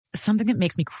something that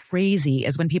makes me crazy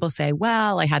is when people say,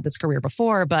 well, I had this career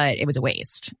before, but it was a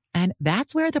waste. And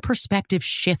that's where the perspective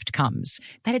shift comes,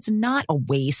 that it's not a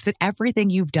waste, that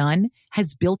everything you've done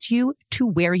has built you to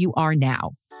where you are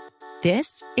now.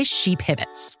 This is She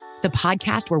Pivots, the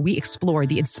podcast where we explore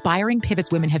the inspiring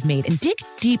pivots women have made and dig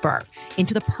deeper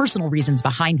into the personal reasons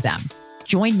behind them.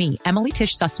 Join me, Emily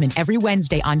Tish Sussman, every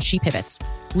Wednesday on She Pivots.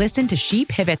 Listen to She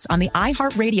Pivots on the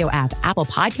iHeartRadio app, Apple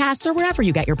Podcasts, or wherever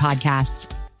you get your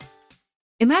podcasts.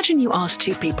 Imagine you ask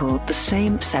two people the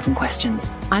same 7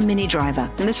 questions. I'm Minnie Driver,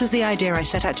 and this was the idea I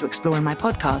set out to explore in my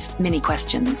podcast, Mini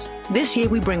Questions. This year,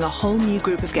 we bring a whole new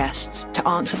group of guests to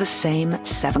answer the same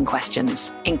 7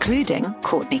 questions, including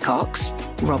Courtney Cox,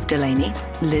 Rob Delaney,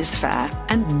 Liz Fair,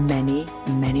 and many,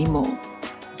 many more.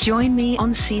 Join me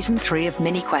on Season 3 of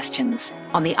Mini Questions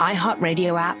on the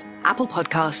iHeartRadio app, Apple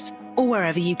Podcasts, or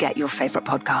wherever you get your favorite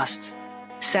podcasts.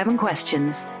 7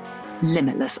 questions,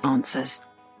 limitless answers.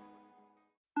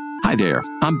 Hi there,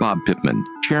 I'm Bob Pittman,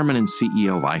 Chairman and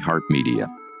CEO of iHeartMedia.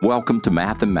 Welcome to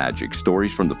Math and Magic,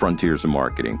 Stories from the Frontiers of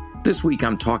Marketing. This week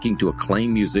I'm talking to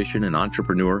acclaimed musician and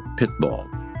entrepreneur, Pitbull.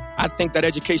 I think that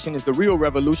education is the real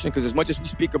revolution because as much as we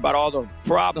speak about all the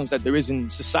problems that there is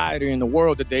in society and the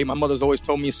world today, my mother's always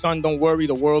told me, son, don't worry,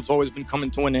 the world's always been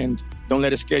coming to an end. Don't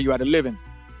let it scare you out of living.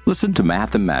 Listen to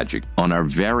Math and Magic on our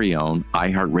very own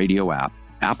iHeartRadio app,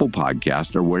 Apple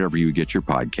Podcast, or wherever you get your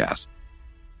podcasts.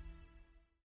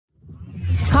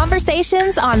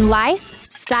 Conversations on life,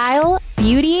 style,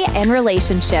 beauty, and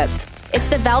relationships. It's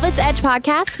the Velvet's Edge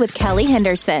podcast with Kelly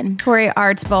Henderson. Tory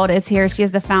Archbold is here. She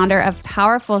is the founder of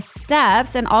Powerful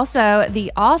Steps and also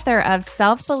the author of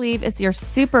Self-Belief is Your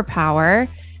Superpower.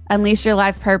 Unleash your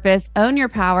life purpose, own your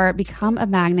power, become a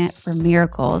magnet for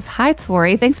miracles. Hi,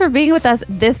 Tory. Thanks for being with us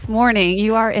this morning.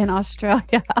 You are in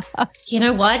Australia. You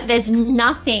know what? There's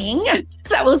nothing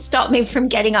that will stop me from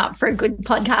getting up for a good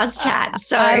podcast chat.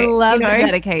 So I love the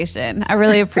dedication. I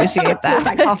really appreciate that.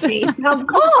 That coffee, of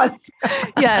course.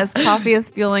 Yes, coffee is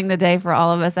fueling the day for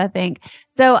all of us, I think.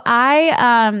 So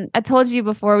I told you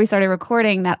before we started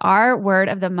recording that our word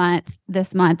of the month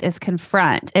this month is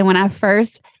confront. And when I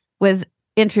first was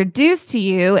introduced to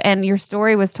you and your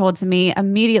story was told to me,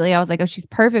 immediately I was like, oh, she's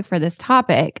perfect for this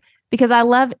topic, because I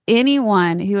love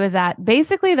anyone who is at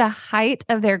basically the height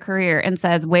of their career and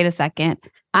says, wait a second,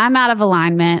 I'm out of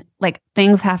alignment, like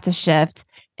things have to shift.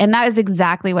 And that is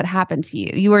exactly what happened to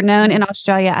you. You were known in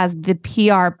Australia as the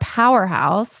PR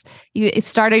powerhouse. You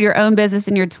started your own business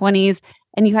in your 20s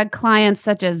and you had clients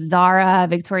such as Zara,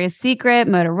 Victoria's Secret,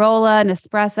 Motorola,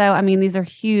 Nespresso. I mean, these are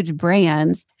huge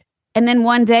brands. And then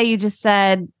one day you just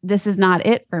said, this is not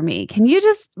it for me. Can you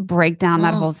just break down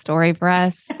that whole story for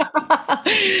us?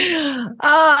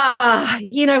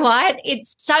 You know what?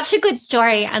 It's such a good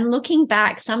story. And looking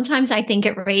back, sometimes I think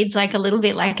it reads like a little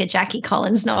bit like a Jackie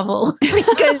Collins novel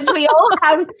because we all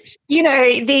have,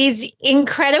 these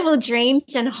incredible dreams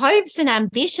and hopes and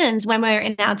ambitions when we're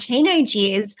in our teenage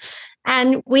years.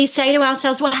 And we say to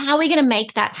ourselves, well, how are we going to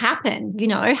make that happen?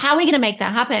 How are we going to make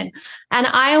that happen? And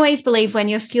I always believe when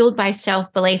you're fueled by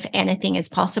self-belief, anything is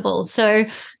possible. So,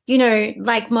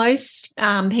 like most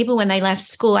people when they left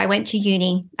school, I went to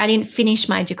uni. I didn't finish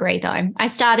my degree though. I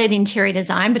started interior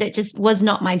design, but it just was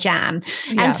not my jam.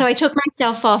 Yeah. And so I took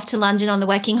myself off to London on the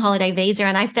working holiday visa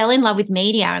and I fell in love with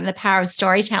media and the power of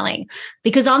storytelling,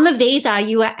 because on the visa,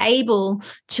 you were able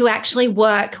to actually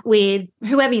work with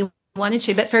whoever you wanted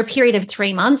to, but for a period of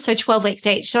 3 months, so 12 weeks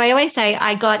each. So I always say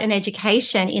I got an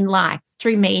education in life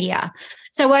through media.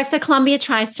 So I worked for Columbia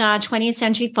TriStar, 20th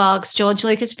Century Fox, George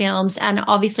Lucas Films, and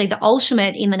obviously the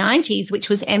ultimate in the 90s, which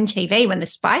was MTV when the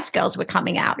Spice Girls were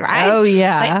coming out, right? Oh,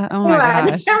 yeah. Oh, my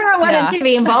gosh. Everyone wanted to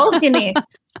be involved in this.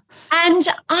 And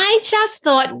I just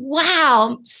thought,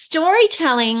 wow,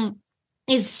 storytelling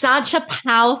is such a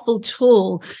powerful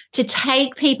tool to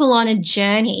take people on a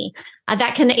journey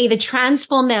that can either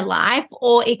transform their life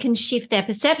or it can shift their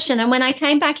perception. And when I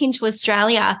came back into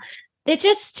Australia, they're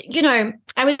just,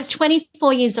 I was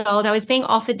 24 years old. I was being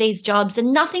offered these jobs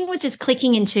and nothing was just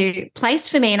clicking into place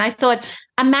for me. And I thought,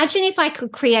 imagine if I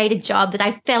could create a job that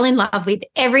I fell in love with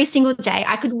every single day.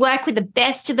 I could work with the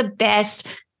best of the best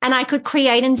and I could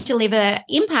create and deliver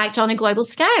impact on a global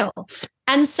scale.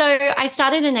 And so I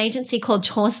started an agency called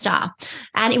Torstar,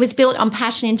 and it was built on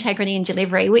passion, integrity, and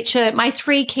delivery, which are my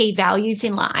 3 key values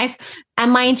in life.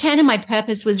 And my intent and my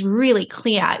purpose was really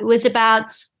clear. It was about,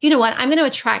 I'm going to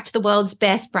attract the world's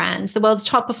best brands, the world's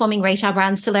top performing retail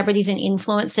brands, celebrities and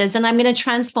influencers, and I'm going to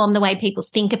transform the way people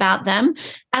think about them.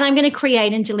 And I'm going to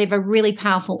create and deliver really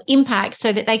powerful impact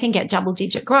so that they can get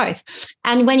double-digit growth.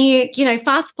 And when you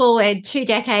fast forward 2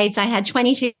 decades, I had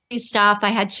 22 staff, I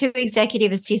had 2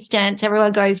 executive assistants,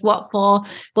 everyone goes, what for?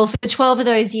 Well, for 12 of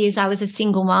those years, I was a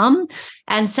single mom.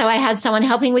 And so I had someone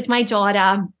helping with my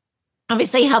daughter,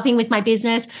 obviously helping with my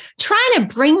business, trying to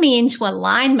bring me into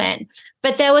alignment.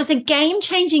 But there was a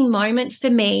game-changing moment for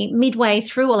me midway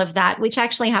through all of that, which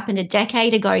actually happened a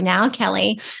decade ago now,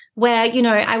 Kelly, where,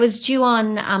 I was due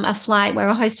on a flight. We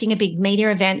were hosting a big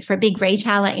media event for a big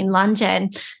retailer in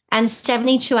London. And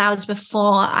 72 hours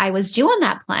before I was due on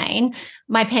that plane,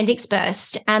 my appendix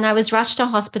burst and I was rushed to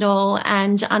hospital.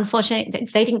 And unfortunately,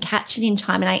 they didn't catch it in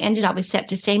time. And I ended up with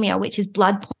septicemia, which is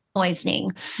blood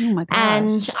poisoning. Oh my gosh.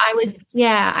 And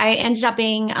I ended up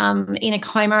being in a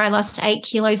coma. I lost 8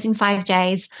 kilos in 5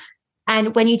 days.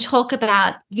 And when you talk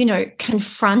about,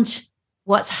 confront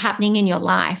what's happening in your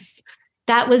life,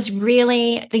 that was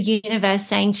really the universe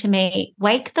saying to me,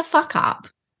 wake the fuck up.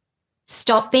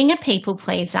 Stop being a people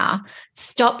pleaser.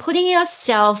 Stop putting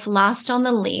yourself last on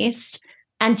the list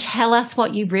and tell us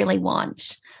what you really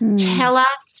want. Tell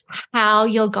us how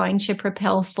you're going to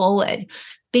propel forward.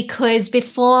 Because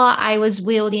before I was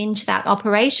wheeled into that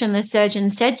operation, the surgeon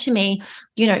said to me,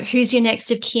 who's your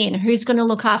next of kin? Who's going to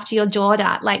look after your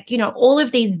daughter? All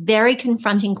of these very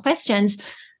confronting questions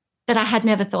that I had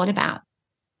never thought about,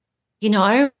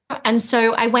 And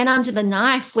so I went under the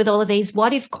knife with all of these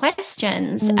what if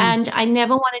questions, and I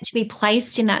never wanted to be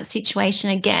placed in that situation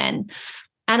again.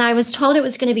 And I was told it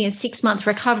was going to be a 6-month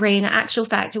recovery. In actual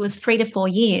fact, it was 3 to 4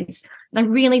 years. And I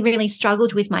really, really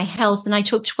struggled with my health. And I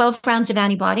took 12 rounds of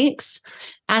antibiotics.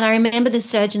 And I remember the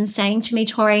surgeon saying to me,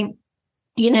 Tory,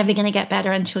 you're never going to get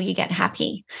better until you get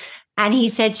happy. And he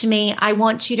said to me, I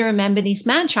want you to remember this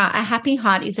mantra, a happy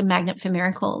heart is a magnet for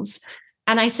miracles.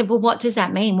 And I said, well, what does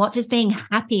that mean? What does being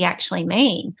happy actually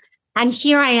mean? And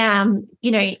here I am,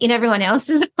 in everyone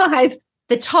else's eyes,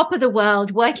 the top of the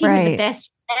world, working with the best,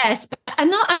 but I'm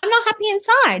not happy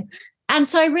inside. And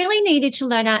so I really needed to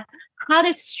learn how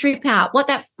to strip out what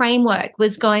that framework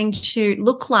was going to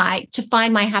look like to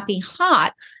find my happy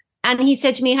heart. And he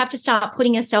said to me, you have to start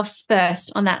putting yourself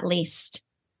first on that list.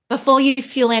 Before you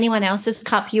fuel anyone else's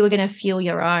cup, you are going to fuel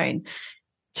your own.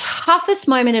 Toughest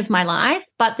moment of my life,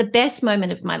 but the best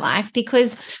moment of my life,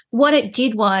 because what it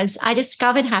did was I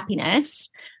discovered happiness.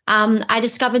 I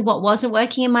discovered what wasn't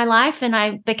working in my life, and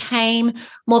I became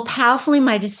more powerful in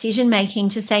my decision-making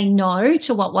to say no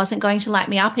to what wasn't going to light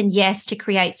me up and yes to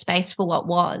create space for what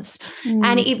was.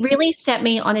 And it really set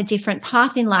me on a different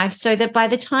path in life, so that by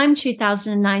the time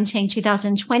 2019,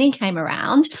 2020 came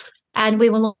around, and we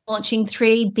were launching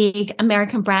 3 big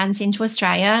American brands into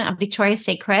Australia, Victoria's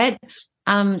Secret,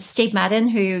 Steve Madden,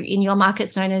 who in your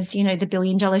market's known as, the $1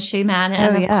 billion shoe man.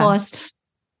 And of course,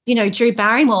 Drew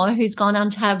Barrymore, who's gone on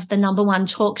to have the #1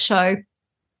 talk show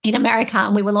in America.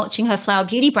 And we were launching her Flower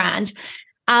Beauty brand.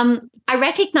 I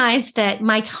recognized that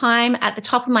my time at the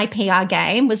top of my PR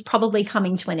game was probably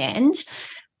coming to an end,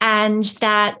 and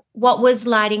that what was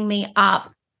lighting me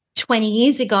up 20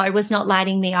 years ago was not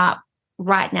lighting me up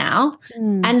right now.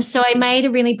 And so I made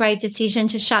a really brave decision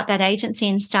to shut that agency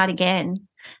and start again.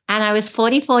 And I was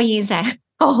 44 years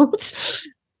old.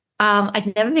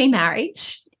 I'd never been married,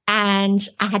 and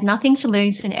I had nothing to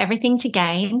lose and everything to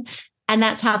gain. And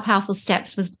that's how Powerful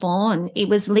Steps was born. It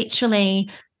was literally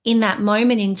in that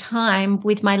moment in time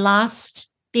with my last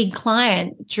big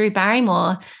client, Drew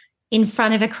Barrymore, in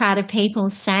front of a crowd of people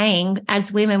saying,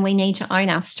 as women, we need to own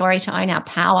our story, to own our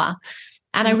power.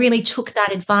 And I really took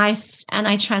that advice and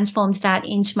I transformed that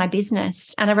into my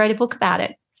business, and I wrote a book about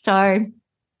it. So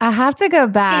I have to go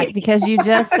back because you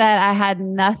just said I had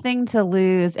nothing to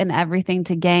lose and everything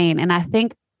to gain. And I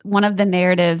think one of the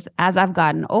narratives as I've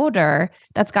gotten older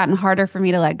that's gotten harder for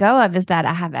me to let go of is that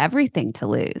I have everything to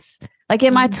lose. Like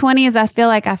in my 20s, I feel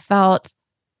like I felt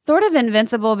sort of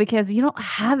invincible because you don't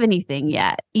have anything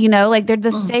yet, like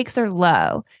the stakes are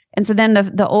low. And so then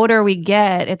the older we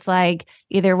get, it's like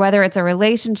either whether it's a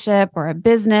relationship or a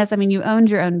business. I mean, you owned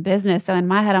your own business. So in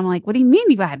my head, I'm like, what do you mean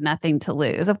you had nothing to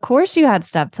lose? Of course you had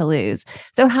stuff to lose.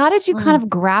 So how did you kind of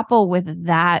grapple with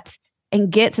that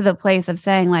and get to the place of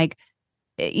saying like,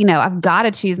 I've got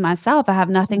to choose myself. I have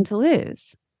nothing to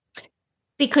lose.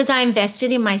 Because I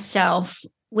invested in myself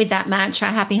with that mantra,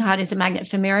 happy heart is a magnet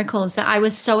for miracles, that I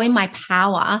was so in my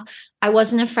power. I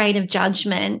wasn't afraid of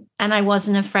judgment, and I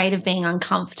wasn't afraid of being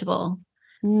uncomfortable.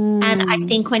 And I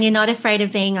think when you're not afraid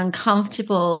of being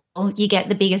uncomfortable, you get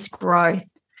the biggest growth.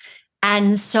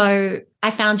 And so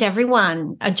I found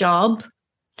everyone a job.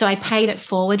 So I paid it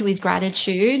forward with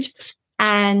gratitude.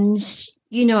 And,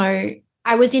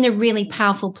 I was in a really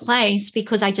powerful place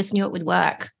because I just knew it would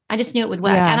work. I just knew it would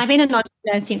work. And I've been an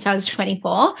entrepreneur since I was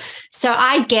 24. So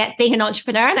I get being an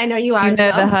entrepreneur, and I know you are as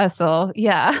well. The hustle.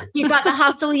 Yeah. You got the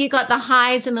hustle, you got the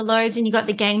highs and the lows, and you got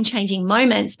the game-changing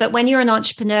moments. But when you're an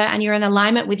entrepreneur and you're in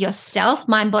alignment with yourself,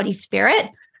 mind, body, spirit,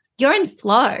 you're in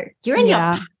flow. You're in your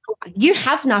power. You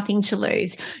have nothing to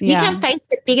lose. You can face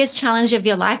the biggest challenge of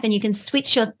your life, and you can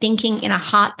switch your thinking in a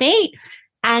heartbeat.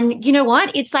 And you know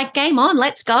what? It's like game on,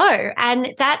 let's go.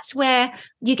 And that's where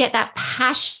you get that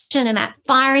passion and that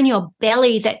fire in your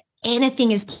belly that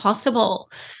anything is possible.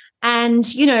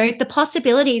 And, you know, the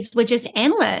possibilities were just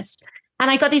endless. And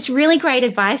I got this really great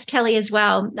advice, Kelly, as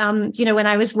well. You know, when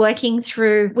I was working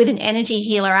through with an energy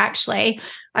healer, actually,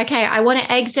 okay, I want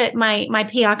to exit my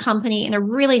PR company in a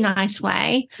really nice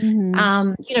way, you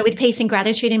know, with peace and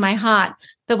gratitude in my heart.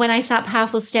 But when I start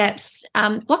Powerful Steps,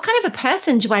 what kind of a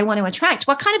person do I want to attract?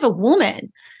 What kind of a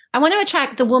woman? I want to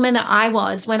attract the woman that I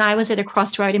was when I was at a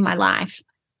crossroad in my life.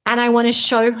 And I want to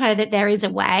show her that there is a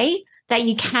way that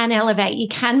you can elevate, you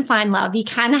can find love, you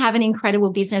can have an incredible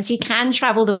business, you can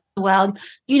travel the world,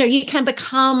 you know, you can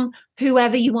become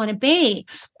whoever you want to be.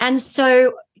 And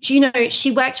so, you know, she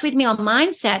worked with me on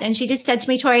mindset, and she just said to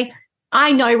me, Tory,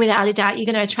 I know without a doubt you're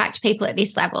going to attract people at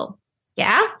this level.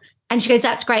 Yeah. And she goes,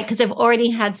 that's great, because they've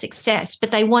already had success,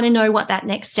 but they want to know what that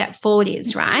next step forward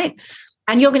is, right?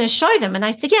 And you're going to show them. And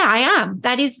I said, yeah, I am.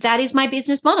 That is my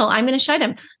business model. I'm going to show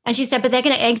them. And she said, but they're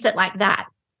going to exit like that.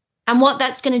 And what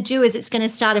that's going to do is it's going to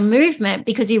start a movement,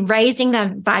 because you're raising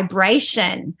the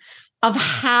vibration of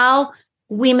how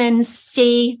women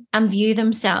see and view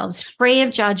themselves, free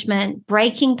of judgment,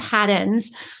 breaking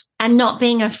patterns, and not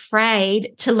being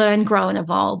afraid to learn, grow, and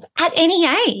evolve at any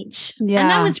age. Yeah. And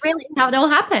that was really how it all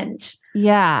happened.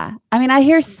 Yeah. I mean, I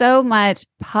hear so much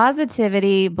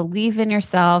positivity, belief in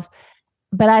yourself,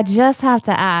 but I just have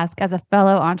to ask, as a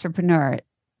fellow entrepreneur,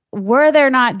 were there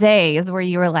not days where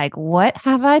you were like, what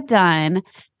have I done?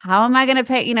 How am I going to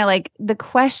pay? You know, like the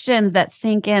questions that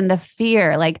sink in, the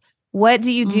fear, like what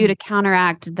do you do to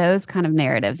counteract those kind of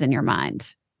narratives in your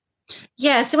mind?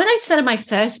 Yeah. So when I started my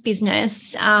first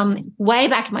business, way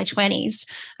back in my 20s,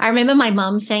 I remember my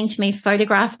mum saying to me,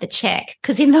 photograph the check.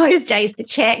 Because in those days, the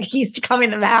check used to come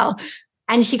in the mail.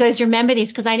 And she goes, remember this,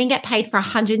 because I didn't get paid for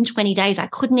 120 days. I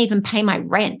couldn't even pay my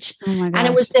rent. Oh my gosh. And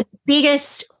it was the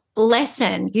biggest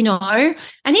lesson, you know.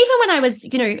 And even when I was,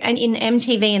 you know, and in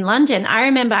MTV in London, I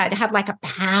remember I'd have like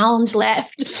 £1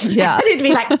 left. Yeah. And it'd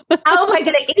be like, how am I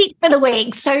going to eat for the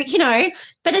week? So, you know,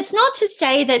 but it's not to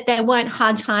say that there weren't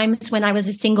hard times when I was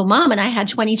a single mom and I had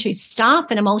 22 staff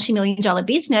and a multi-million-dollar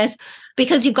business,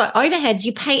 because you've got overheads,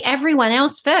 you pay everyone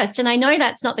else first. And I know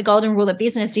that's not the golden rule of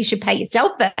business. You should pay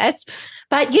yourself first.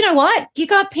 But you know what? You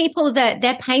got people that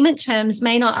their payment terms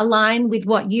may not align with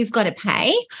what you've got to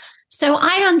pay. So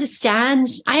I understand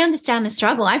the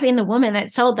struggle. I've been the woman that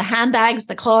sold the handbags,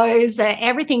 the clothes,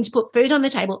 everything to put food on the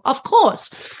table, of course.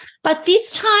 But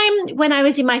this time when I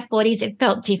was in my 40s, it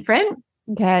felt different.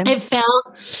 Okay.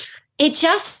 It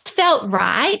just felt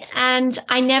right. And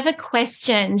I never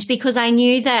questioned, because I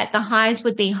knew that the highs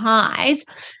would be highs.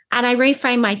 And I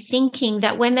reframed my thinking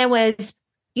that when there was,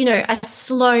 you know, a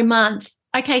slow month,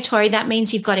 okay, Tory, that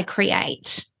means you've got to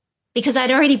create. Because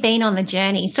I'd already been on the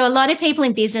journey. So a lot of people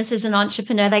in business as an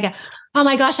entrepreneur, they go, oh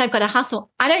my gosh, I've got to hustle.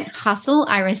 I don't hustle,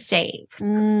 I receive.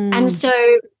 And so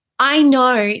I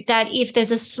know that if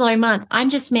there's a slow month, I'm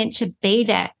just meant to be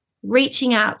there,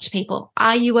 reaching out to people.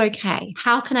 Are you okay?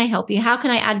 How can I help you? How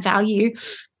can I add value?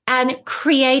 And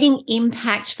creating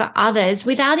impact for others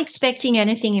without expecting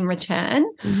anything in return.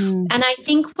 And I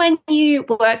think when you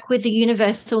work with the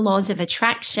universal laws of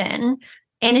attraction,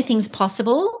 anything's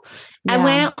possible. Yeah. And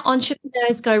where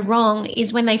entrepreneurs go wrong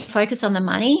is when they focus on the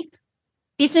money.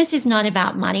 Business is not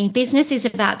about money. Business is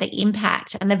about the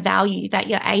impact and the value that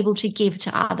you're able to give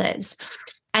to others.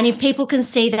 And if people can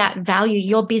see that value,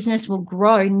 your business will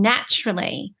grow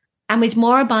naturally and with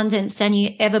more abundance than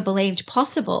you ever believed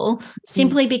possible,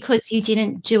 simply because you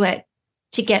didn't do it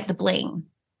to get the bling.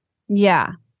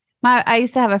 Yeah. I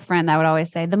used to have a friend that would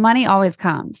always say, the money always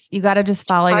comes. You got to just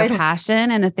follow your passion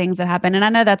and the things that happen. And I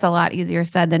know that's a lot easier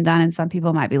said than done. And some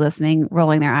people might be listening,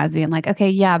 rolling their eyes, being like, okay,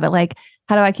 yeah, but like,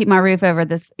 how do I keep my roof over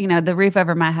this, you know, the roof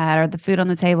over my head or the food on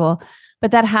the table? But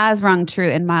that has rung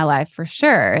true in my life for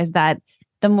sure, is that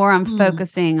the more I'm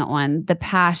focusing on the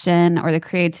passion or the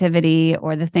creativity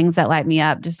or the things that light me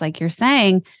up, just like you're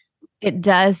saying, it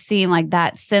does seem like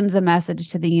that sends a message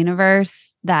to the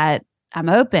universe that I'm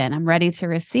open, I'm ready to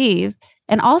receive.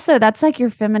 And also that's like your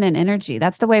feminine energy.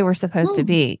 That's the way we're supposed to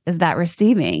be, is that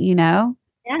receiving, you know?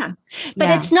 Yeah. But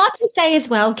it's not to say as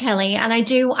well, Kelly, and I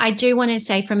do want to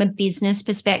say from a business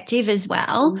perspective as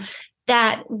well,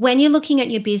 that when you're looking at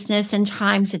your business and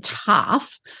times are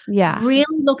tough, really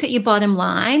look at your bottom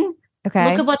line.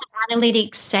 Okay. Look at what the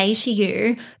analytics say to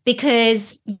you,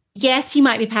 because yes, you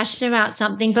might be passionate about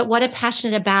something, but what are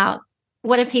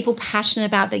people passionate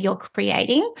about that you're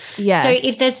creating? Yes. So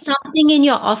if there's something in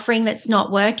your offering that's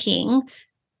not working,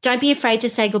 don't be afraid to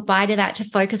say goodbye to that, to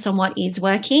focus on what is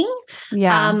working.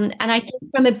 Yeah. And I think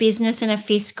from a business and a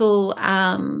fiscal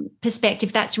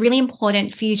perspective, that's really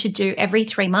important for you to do every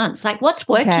 3 months. Like, what's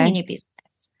working in your business?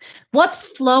 What's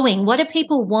flowing? What do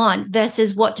people want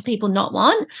versus what do people not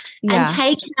want? And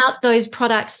take out those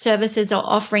products, services, or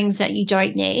offerings that you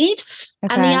don't need.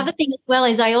 Okay. And the other thing as well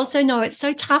is I also know it's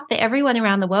so tough for everyone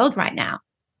around the world right now.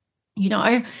 You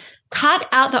know, cut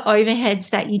out the overheads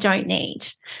that you don't need.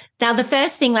 Now, the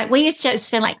first thing, like, we used to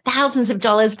spend like thousands of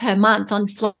dollars per month on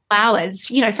flowers,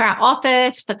 you know, for our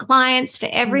office, for clients, for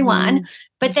everyone. Mm-hmm.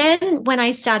 But then when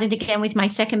I started again with my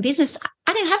second business,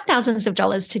 I didn't have thousands of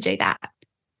dollars to do that.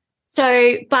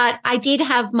 So, but I did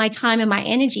have my time and my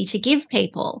energy to give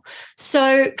people.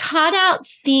 So cut out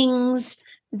things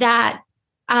that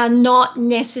are not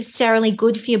necessarily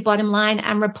good for your bottom line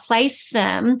and replace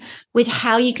them with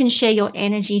how you can share your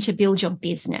energy to build your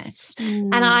business.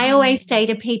 And I always say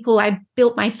to people, I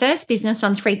built my first business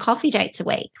on 3 coffee dates a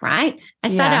week, right? I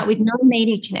started out with no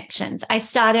media connections. I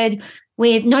started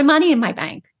with no money in my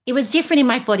bank. It was different in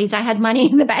my 40s. I had money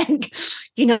in the bank,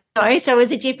 you know, so it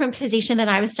was a different position that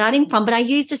I was starting from, but I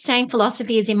used the same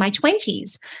philosophy as in my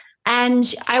 20s.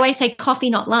 And I always say coffee,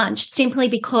 not lunch, simply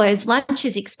because lunch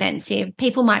is expensive.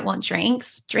 People might want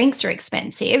drinks. Drinks are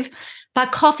expensive.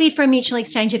 But coffee, for a mutual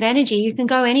exchange of energy, you can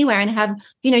go anywhere and have,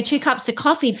 you know, 2 cups of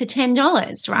coffee for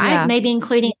 $10, right? Yeah. Maybe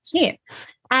including a tip.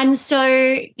 And so,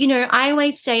 you know, I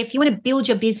always say, if you want to build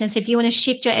your business, if you want to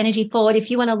shift your energy forward,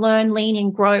 if you want to learn, lean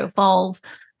in, grow, evolve,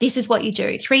 this is what you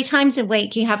do. 3 times a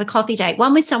week, you have a coffee date,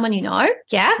 one with someone you know.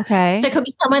 Yeah. Okay. So it could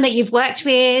be someone that you've worked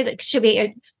with. It should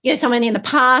be, you know, someone in the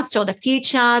past or the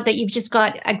future that you've just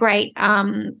got a great,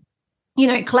 you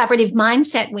know, collaborative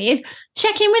mindset with.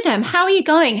 Check in with them. How are you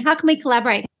going? How can we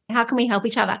collaborate? How can we help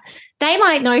each other? They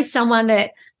might know someone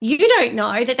that you don't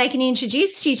know that they can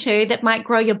introduce you to that might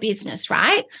grow your business,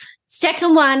 right?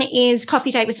 Second one is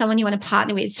coffee date with someone you want to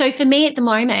partner with. So for me at the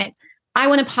moment, I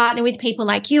want to partner with people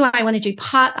like you. I want to do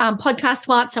podcast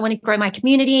swaps. I want to grow my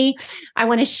community. I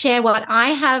want to share what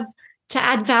I have to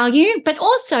add value. But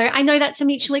also, I know that's a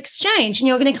mutual exchange. And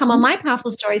you're going to come on my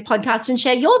Powerful Stories podcast and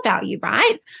share your value,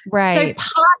 right? Right.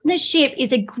 So partnership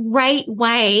is a great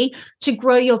way to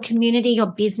grow your community, your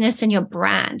business, and your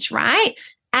brand, right?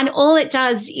 And all it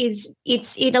does is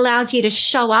it allows you to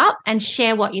show up and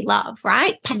share what you love,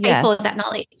 right? Pay for that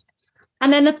knowledge.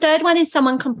 And then the third one is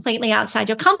someone completely outside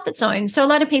your comfort zone. So a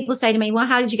lot of people say to me, well,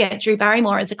 how did you get Drew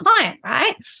Barrymore as a client,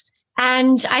 right?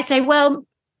 And I say, well,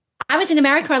 I was in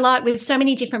America a lot with so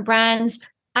many different brands.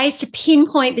 I used to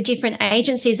pinpoint the different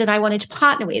agencies that I wanted to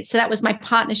partner with. So that was my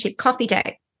partnership coffee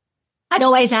day. I'd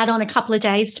always add on a couple of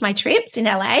days to my trips in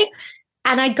LA,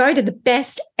 and I'd go to the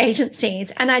best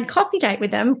agencies and I'd coffee date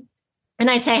with them. And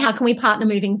I say, how can we partner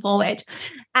moving forward?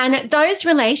 And those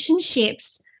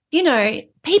relationships, you know,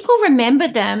 people remember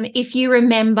them if you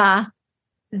remember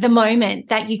the moment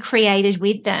that you created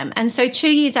with them. And so 2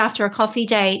 years after a coffee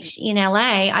date in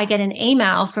LA, I get an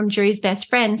email from Drew's best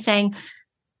friend saying,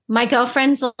 my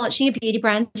girlfriend's launching a beauty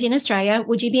brand in Australia.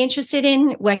 Would you be interested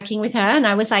in working with her? And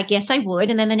I was like, yes, I would.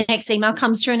 And then the next email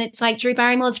comes through and it's like Drew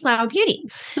Barrymore's Flower Beauty.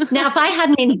 Now, if I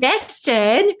hadn't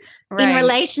invested in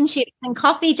relationships and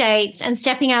coffee dates and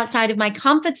stepping outside of my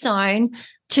comfort zone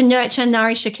to nurture and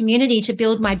nourish a community, to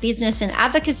build my business and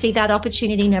advocacy, that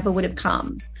opportunity never would have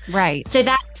come. Right. So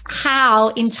that's how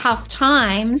in tough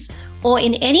times or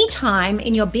in any time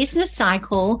in your business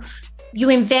cycle, you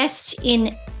invest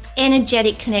in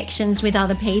energetic connections with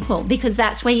other people, because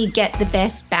that's where you get the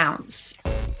best bounce.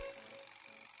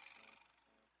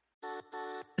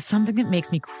 Something that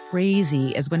makes me crazy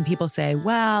is when people say,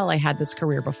 well, I had this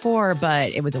career before,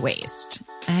 but it was a waste.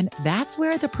 And that's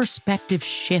where the perspective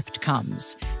shift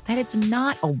comes, that it's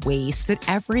not a waste, that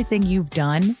everything you've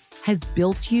done has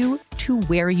built you to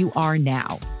where you are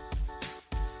now.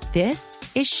 This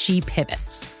is She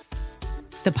Pivots,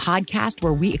 the podcast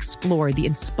where we explore the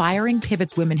inspiring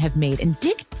pivots women have made and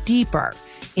dig deeper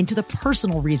into the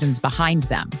personal reasons behind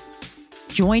them.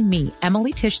 Join me,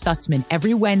 Emily Tish Sussman,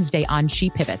 every Wednesday on She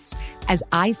Pivots as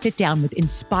I sit down with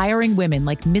inspiring women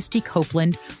like Misty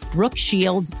Copeland, Brooke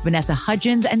Shields, Vanessa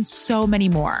Hudgens, and so many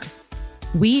more.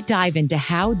 We dive into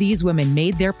how these women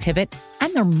made their pivot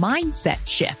and their mindset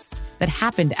shifts that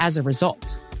happened as a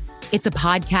result. It's a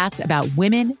podcast about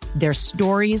women, their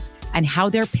stories, and how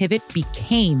their pivot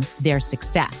became their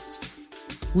success.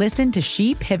 Listen to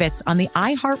She Pivots on the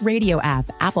iHeartRadio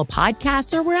app, Apple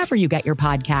Podcasts, or wherever you get your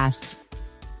podcasts.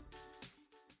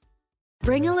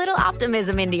 Bring a little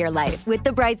optimism into your life with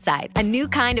The Bright Side, a new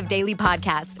kind of daily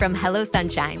podcast from Hello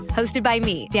Sunshine, hosted by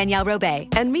me, Danielle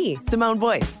Robay. And me, Simone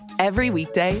Boyce. Every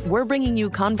weekday, we're bringing you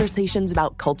conversations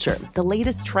about culture, the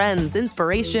latest trends,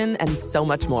 inspiration, and so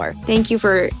much more. Thank you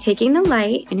for taking the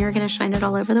light, and you're going to shine it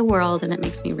all over the world, and it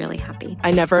makes me really happy.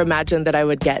 I never imagined that I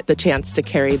would get the chance to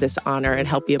carry this honor and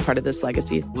help be a part of this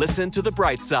legacy. Listen to The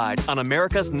Bright Side on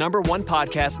America's #1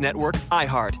 podcast network,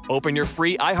 iHeart. Open your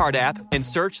free iHeart app and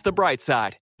search The Bright Side.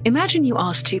 Imagine you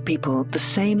ask two people the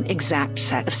same exact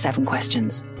set of 7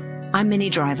 questions. I'm Minnie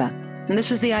Driver, and this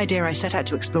was the idea I set out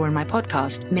to explore in my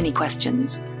podcast, Mini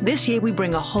Questions. This year, we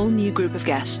bring a whole new group of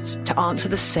guests to answer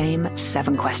the same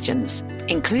 7 questions,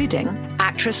 including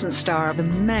actress and star of the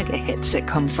mega hit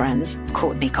sitcom Friends,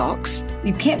 Courtney Cox.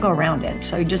 You can't go around it,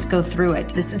 so you just go through it.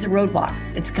 This is a roadblock.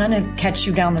 It's going to catch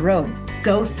you down the road.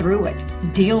 Go through it.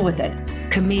 Deal with it.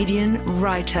 Comedian,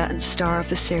 writer, and star of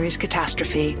the series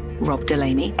Catastrophe, Rob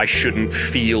Delaney. I shouldn't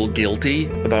feel guilty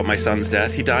about my son's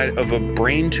death. He died of a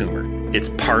brain tumor. It's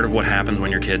part of what happens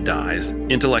when your kid dies.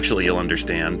 Intellectually, you'll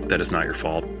understand that it's not your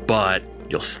fault, but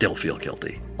you'll still feel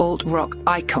guilty. Alt-rock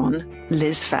icon,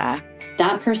 Liz Phair.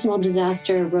 That personal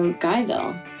disaster wrote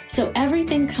Guyville. So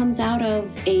everything comes out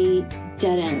of a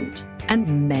dead end.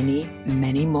 And many,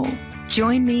 many more.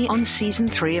 Join me on Season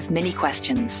 3 of Mini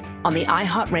Questions on the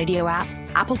iHeartRadio app,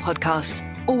 Apple Podcasts,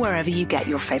 or wherever you get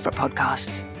your favorite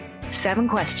podcasts. 7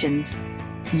 questions,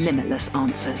 limitless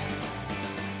answers.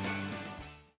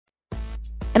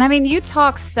 And I mean, you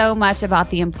talk so much about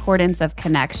the importance of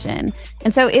connection.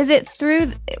 And so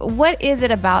what is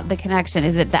it about the connection?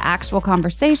 Is it the actual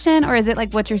conversation, or is it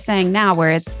like what you're saying now, where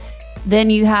it's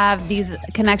then you have these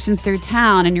connections through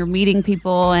town and you're meeting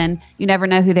people and you never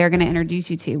know who they're going to introduce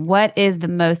you to? What is the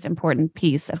most important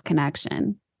piece of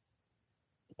connection?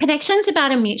 Connection's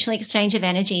about a mutual exchange of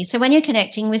energy. So when you're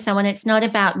connecting with someone, it's not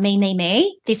about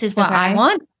me. This is what I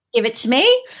want. Give it to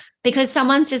me. Because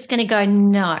someone's just going to go,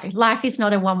 no, life is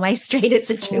not a one-way street.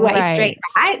 It's a two-way street,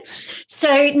 right?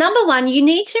 So number one, you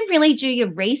need to really do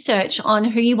your research on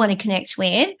who you want to connect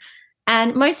with.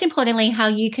 And most importantly, how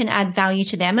you can add value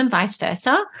to them and vice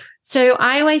versa. So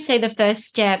I always say the first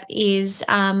step is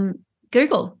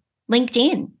Google,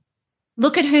 LinkedIn.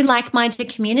 Look at who like-minded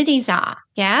communities are,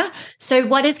 yeah? So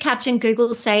what does Captain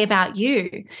Google say about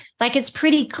you? Like, it's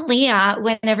pretty clear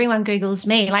when everyone Googles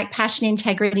me, like passion,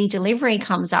 integrity, delivery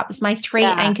comes up. It's my 3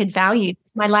 anchored values,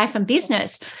 my life and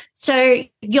business. So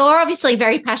you're obviously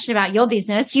very passionate about your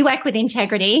business. You work with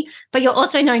integrity, but you're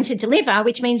also known to deliver,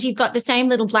 which means you've got the same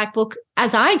little black book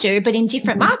as I do, but in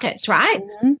different markets, right?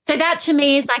 Mm-hmm. So that to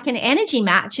me is like an energy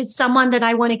match. It's someone that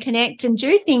I want to connect and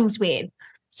do things with.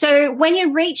 So when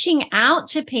you're reaching out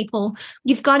to people,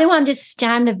 you've got to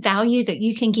understand the value that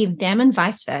you can give them and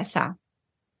vice versa.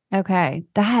 Okay.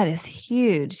 That is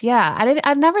huge. Yeah.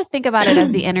 I'd never think about it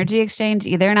as the energy exchange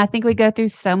either. And I think we go through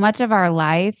so much of our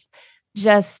life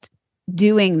just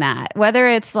doing that, whether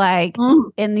it's like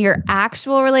in your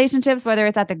actual relationships, whether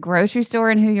it's at the grocery store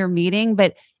and who you're meeting,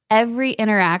 but every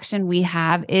interaction we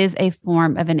have is a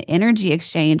form of an energy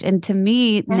exchange. And to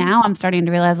me, now I'm starting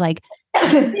to realize like,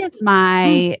 that is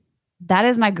my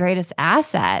greatest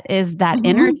asset, is that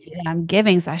energy that I'm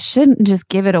giving. So I shouldn't just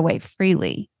give it away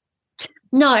freely.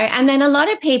 No. And then a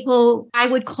lot of people I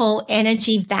would call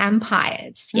energy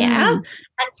vampires. Yeah. And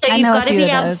so you've got to be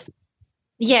able to, so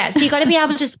you've got to be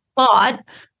able to spot,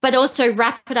 but also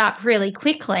wrap it up really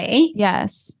quickly.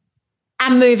 Yes.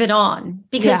 And move it on,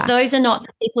 because those are not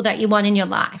the people that you want in your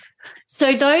life.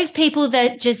 So those people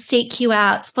that just seek you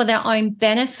out for their own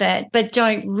benefit, but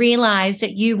don't realize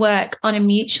that you work on a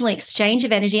mutual exchange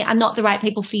of energy, are not the right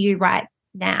people for you right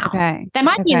now. Okay. They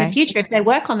might be in the future if they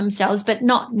work on themselves, but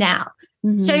not now.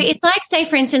 Mm-hmm. So it's like, say,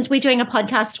 for instance, we're doing a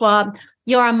podcast swap.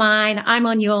 You're on mine, I'm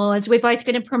on yours. We're both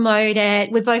going to promote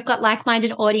it. We've both got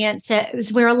like-minded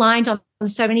audiences. We're aligned on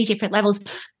so many different levels.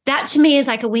 That to me is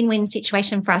like a win-win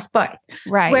situation for us both.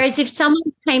 Right. Whereas if someone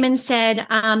came and said,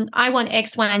 I want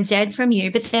X, Y, and Z from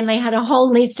you, but then they had a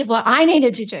whole list of what I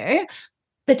needed to do,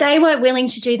 but they weren't willing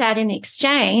to do that in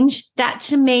exchange, that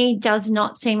to me does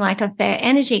not seem like a fair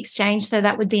energy exchange. So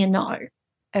that would be a no.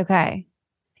 Okay.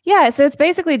 Yeah. So it's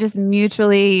basically just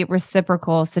mutually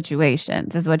reciprocal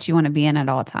situations is what you want to be in at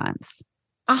all times.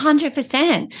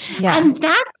 100%. Yeah. And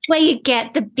that's where you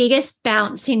get the biggest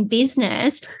bounce in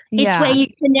business. It's where you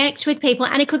connect with people,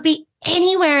 and it could be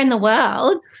anywhere in the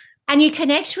world, and you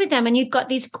connect with them and you've got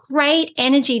this great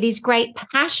energy, this great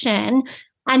passion,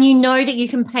 and you know that you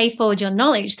can pay forward your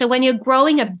knowledge. So when you're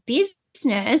growing a business,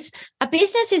 business, a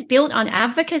business is built on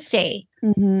advocacy.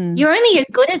 Mm-hmm. You're only as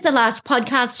good as the last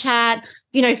podcast chat,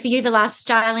 you know, for you, the last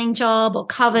styling job or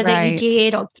cover that you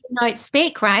did or keynote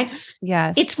speak, right?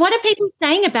 Yes. It's what are people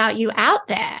saying about you out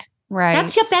there? Right.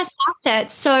 That's your best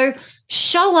asset. So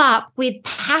show up with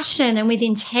passion and with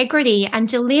integrity and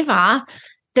deliver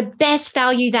the best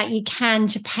value that you can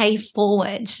to pay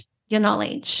forward your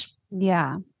knowledge.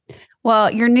 Yeah.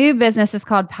 Well, your new business is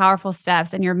called Powerful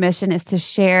Steps, and your mission is to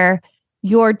share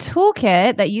your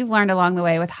toolkit that you've learned along the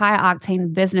way with high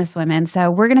octane businesswomen.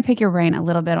 So we're going to pick your brain a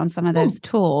little bit on some of those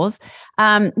tools.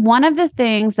 One of the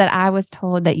things that I was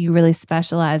told that you really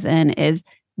specialize in is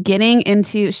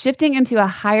shifting into a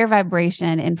higher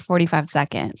vibration in 45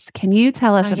 seconds. Can you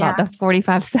tell us about the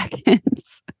 45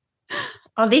 seconds?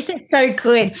 Oh, this is so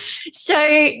good. So,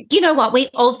 you know what? We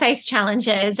all face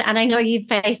challenges, and I know you've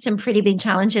faced some pretty big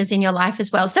challenges in your life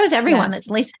as well. So has everyone that's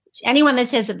listening. Anyone that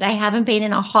says that they haven't been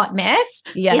in a hot mess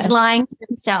is lying to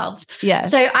themselves. Yes.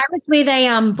 So I was with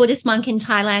a Buddhist monk in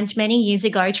Thailand many years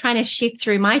ago trying to shift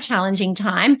through my challenging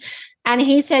time. And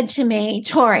he said to me,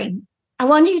 Tory, I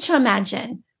want you to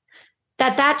imagine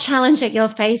that challenge that you're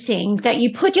facing, that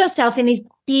you put yourself in this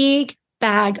big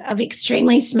bag of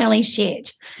extremely smelly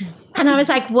shit. And I was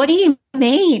like, what do you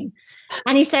mean?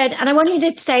 And he said, and I want you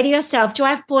to say to yourself, do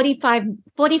I have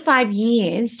 45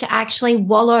 years to actually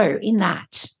wallow in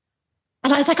that?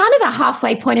 And I was like, I'm at the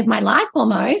halfway point of my life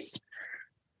almost.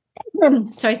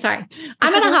 So sorry.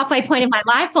 I'm at the halfway point of my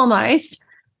life almost.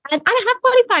 And I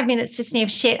have 45 minutes to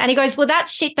sniff shit. And he goes, well, that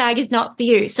shit bag is not for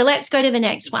you. So let's go to the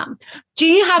next one. Do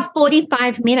you have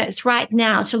 45 minutes right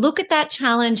now to look at that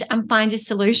challenge and find a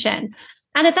solution?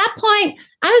 And at that point,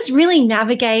 I was really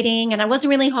navigating and I wasn't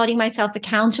really holding myself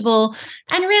accountable.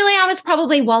 And really, I was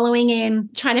probably wallowing in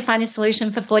trying to find a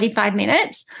solution for 45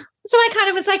 minutes. So I kind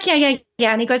of was like, yeah.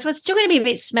 And he goes, well, it's still going to be a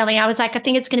bit smelly. I was like, I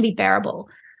think it's going to be bearable.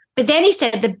 But then he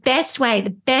said the best way, the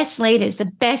best leaders, the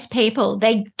best people,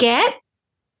 they get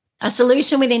a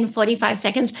solution within 45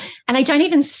 seconds and they don't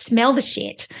even smell the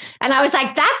shit. And I was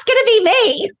like, that's going to be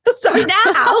me. So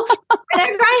now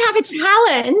whenever I have a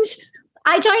challenge,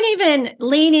 I don't even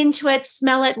lean into it,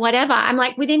 smell it, whatever. I'm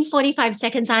like, within 45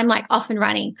 seconds, I'm like off and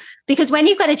running. Because when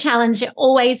you've got a challenge, there are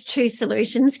always two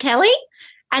solutions, Kelly.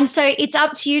 And so it's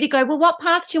up to you to go, well, what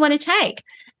path do you want to take?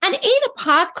 And either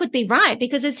path could be right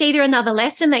because it's either another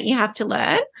lesson that you have to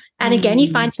learn. And again,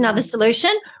 you find another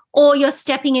solution, or you're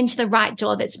stepping into the right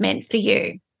door that's meant for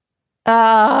you.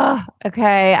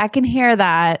 Okay. I can hear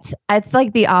that. It's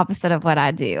like the opposite of what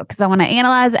I do because I want to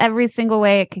analyze every single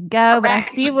way it could go. Correct. But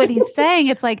I see what he's saying.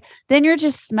 It's like, then you're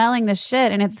just smelling the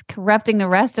shit and it's corrupting the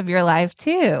rest of your life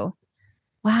too.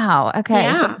 Wow. Okay.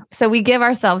 Yeah. So we give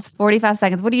ourselves 45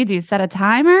 seconds. What do you do? Set a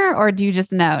timer or do you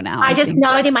just know now? I just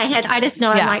know it in my head. I just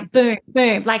know I'm like, boom,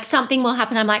 boom, like something will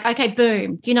happen. I'm like, okay,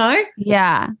 boom, you know?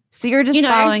 Yeah. So you're just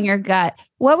following your gut.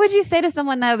 What would you say to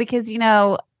someone though? Because, you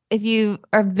know, if you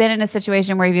have been in a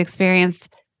situation where you've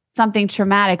experienced something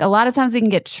traumatic, a lot of times we can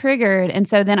get triggered. And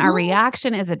so then our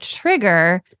reaction is a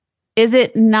trigger. Is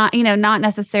it not, you know, not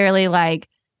necessarily like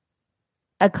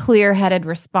a clear-headed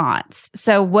response?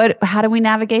 So how do we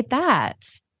navigate that?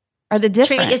 Are the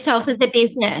difference? Treat yourself as a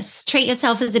business. Treat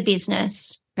yourself as a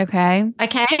business. Okay.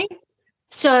 Okay.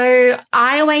 So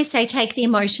I always say, take the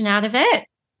emotion out of it.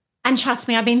 And trust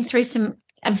me, I've been through some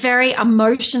very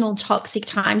emotional, toxic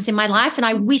times in my life. And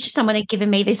I wish someone had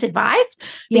given me this advice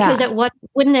because it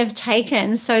wouldn't have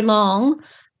taken so long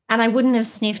and I wouldn't have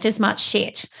sniffed as much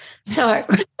shit. So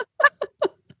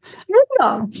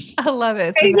I love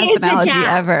it. It's the best analogy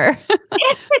ever.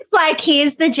 It's like,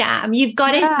 here's the jam. You've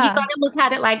got to look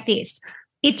at it like this.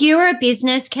 If you were a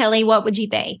business, Kelly, what would you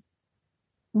be?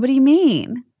 What do you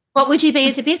mean? What would you be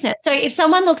as a business? So if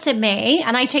someone looks at me,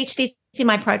 and I teach this in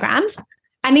my programs,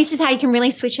 and this is how you can really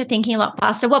switch your thinking a lot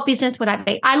faster. What business would I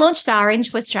be? I launched Zara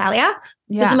into Australia.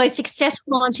 It was the most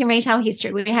successful launch in retail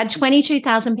history. We had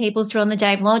 22,000 people through on the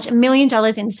day of launch, $1 million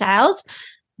in sales.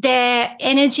 Their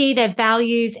energy, their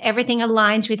values, everything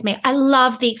aligned with me. I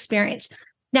love the experience.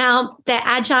 Now, they're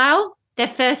agile, they're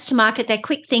first to market, they're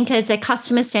quick thinkers, they're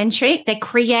customer-centric, they're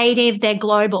creative, they're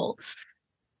global.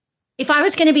 If I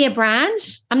was going to be a brand,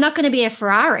 I'm not going to be a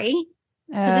Ferrari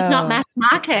because it's not mass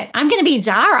market. I'm going to be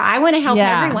Zara. I want to help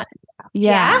everyone.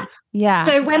 Yeah.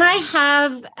 So when I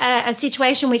have a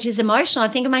situation which is emotional, I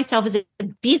think of myself as a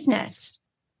business.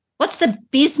 What's the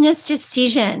business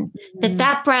decision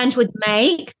that brand would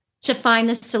make to find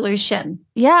the solution?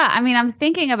 Yeah. I mean, I'm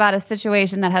thinking about a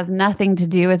situation that has nothing to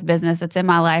do with business that's in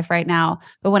my life right now.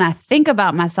 But when I think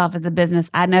about myself as a business,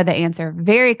 I know the answer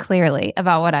very clearly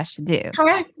about what I should do.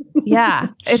 Correct. Yeah.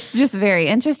 It's just very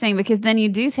interesting because then you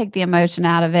do take the emotion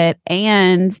out of it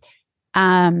and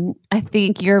I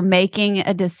think you're making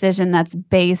a decision that's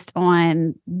based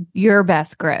on your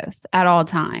best growth at all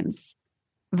times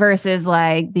versus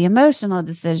like the emotional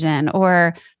decision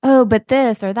or, oh, but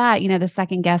this or that, the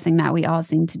second guessing that we all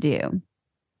seem to do.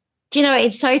 Do you know,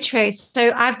 it's so true.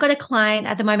 So I've got a client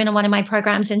at the moment in one of my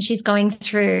programs and she's going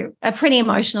through a pretty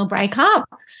emotional breakup.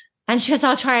 And she goes,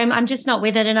 I'll try. I'm just not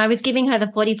with it. And I was giving her the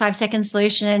 45-second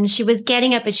solution and she was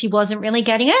getting it, but she wasn't really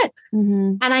getting it.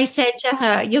 Mm-hmm. And I said to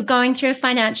her, you're going through a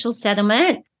financial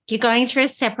settlement. You're going through a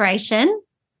separation.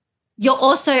 You're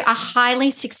also a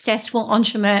highly successful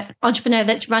entrepreneur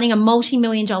that's running a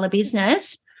multi-million-dollar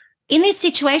business. In this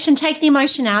situation, take the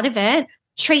emotion out of it.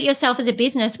 Treat yourself as a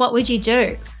business. What would you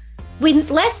do? With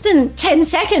less than 10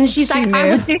 seconds, she's like,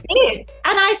 I would do this.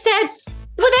 And I said,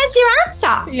 well, that's your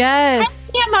answer. Yes.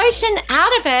 Take the emotion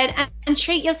out of it and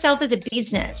treat yourself as a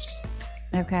business.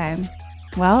 Okay.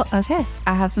 Well, okay.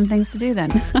 I have some things to do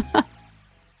then.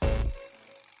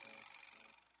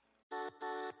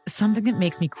 Something that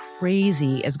makes me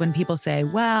crazy is when people say,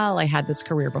 well, I had this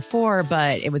career before,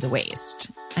 but it was a waste.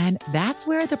 And that's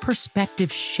where the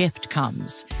perspective shift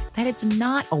comes, that it's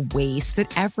not a waste,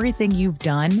 that everything you've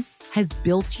done has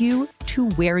built you to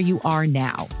where you are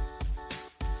now.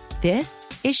 This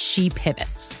is She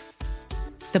Pivots,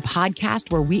 the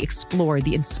podcast where we explore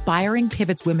the inspiring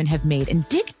pivots women have made and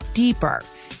dig deeper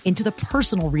into the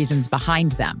personal reasons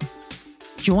behind them.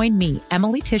 Join me,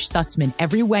 Emily Tish Sussman,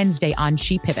 every Wednesday on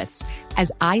She Pivots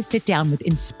as I sit down with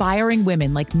inspiring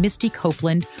women like Misty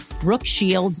Copeland, Brooke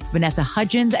Shields, Vanessa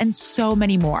Hudgens, and so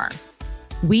many more.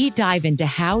 We dive into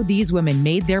how these women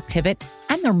made their pivot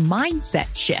and their mindset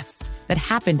shifts that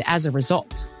happened as a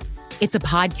result. It's a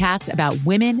podcast about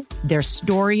women, their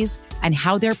stories, and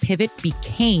how their pivot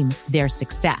became their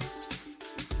success.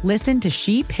 Listen to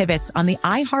She Pivots on the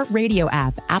iHeartRadio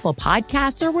app, Apple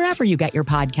Podcasts, or wherever you get your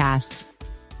podcasts.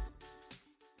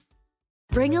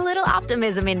 Bring a little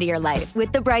optimism into your life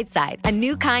with The Bright Side, a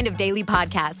new kind of daily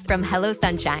podcast from Hello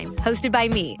Sunshine, hosted by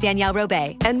me, Danielle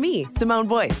Robay. And me, Simone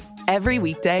Boyce. Every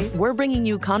weekday, we're bringing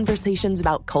you conversations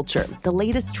about culture, the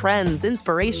latest trends,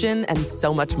 inspiration, and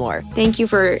so much more. Thank you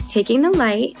for taking the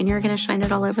light, and you're going to shine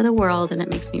it all over the world, and it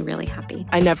makes me really happy.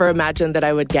 I never imagined that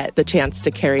I would get the chance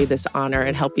to carry this honor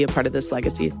and help be a part of this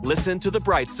legacy. Listen to The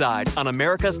Bright Side on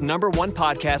America's #1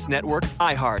 podcast network,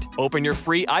 iHeart. Open your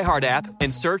free iHeart app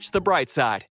and search The Bright Side.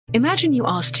 Imagine you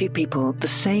ask two people the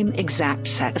same exact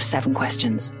set of 7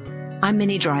 questions. I'm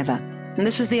Minnie Driver, and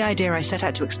this was the idea I set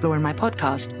out to explore in my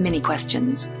podcast, Mini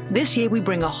Questions. This year, we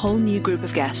bring a whole new group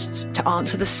of guests to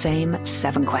answer the same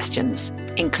 7 questions,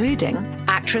 including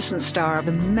actress and star of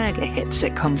the mega hit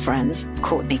sitcom Friends,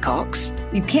 Courtney Cox.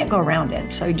 You can't go around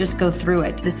it, so you just go through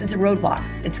it. This is a roadblock.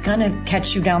 It's going to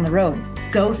catch you down the road.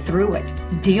 Go through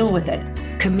it. Deal with it.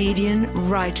 Comedian,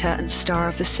 writer, and star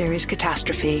of the series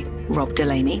Catastrophe, Rob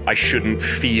Delaney. I shouldn't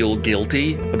feel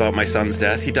guilty about my son's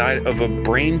death. He died of a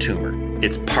brain tumor.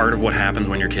 It's part of what happens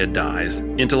when your kid dies.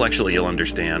 Intellectually, you'll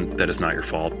understand that it's not your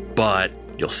fault, but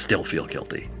you'll still feel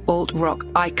guilty. Alt-rock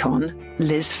icon,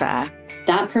 Liz Phair.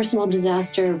 That personal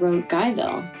disaster wrote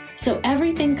Guyville. So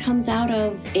everything comes out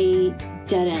of a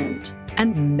dead end.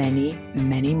 And many,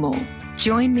 many more.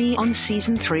 Join me on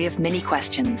Season 3 of Mini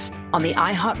Questions on the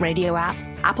iHeartRadio app,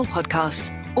 Apple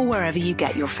Podcasts, or wherever you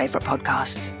get your favorite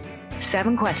podcasts.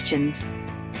 7 questions,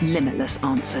 limitless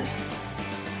answers.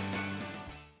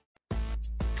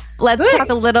 Let's talk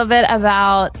a little bit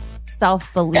about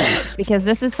self-belief, because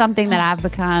this is something that I've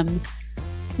become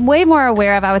way more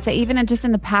aware of, I would say, even just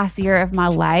in the past year of my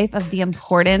life, of the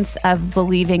importance of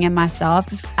believing in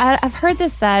myself. I've heard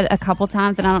this said a couple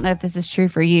times, and I don't know if this is true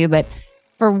for you, but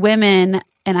for women,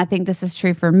 and I think this is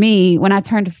true for me, when I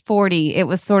turned 40, it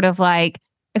was sort of like,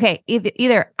 okay,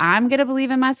 either I'm going to believe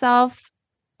in myself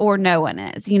or no one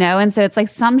is, And so it's like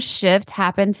some shift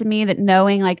happened to me, that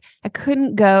knowing like I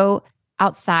couldn't go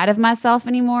outside of myself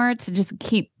anymore to just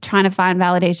keep trying to find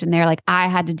validation there. Like I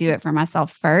had to do it for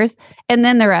myself first, and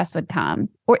then the rest would come,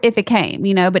 or if it came,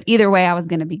 but either way I was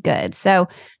going to be good. So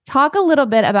talk a little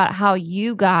bit about how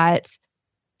you got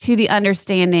to the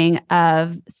understanding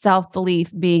of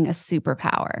self-belief being a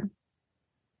superpower.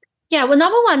 Yeah, well,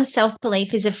 number one,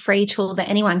 self-belief is a free tool that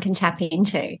anyone can tap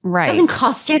into. Right. It doesn't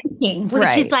cost anything,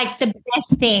 which is like the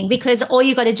best thing, because all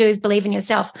you got to do is believe in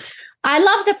yourself. I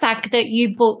love the fact that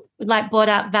you brought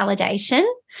up validation.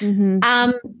 Mm-hmm.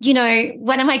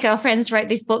 One of my girlfriends wrote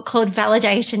this book called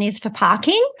Validation is for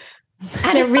Parking,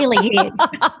 and it really is.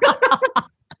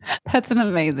 That's an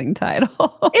amazing title.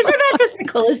 Isn't that just the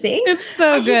coolest thing? It's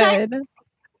so good.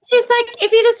 She's like,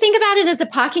 if you just think about it as a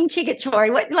parking ticket, Tory,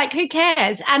 who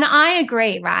cares? And I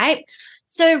agree, right?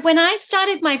 So when I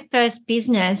started my first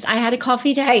business, I had a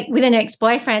coffee date with an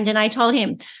ex-boyfriend and I told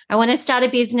him, I want to start a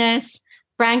business,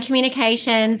 brand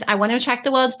communications. I want to attract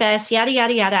the world's best, yada,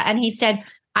 yada, yada. And he said,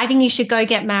 I think you should go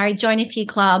get married, join a few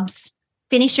clubs,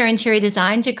 finish your interior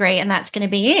design degree, and that's going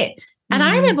to be it. And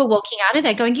I remember walking out of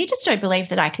there going, you just don't believe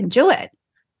that I can do it.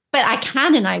 But I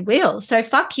can and I will. So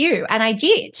fuck you. And I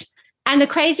did. And the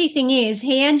crazy thing is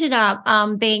he ended up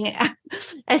being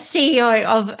a CEO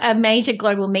of a major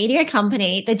global media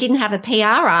company that didn't have a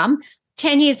PR arm.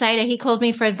 10 years later, he called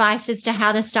me for advice as to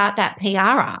how to start that PR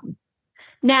arm.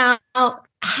 Now,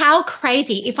 how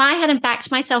crazy. If I hadn't backed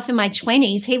myself in my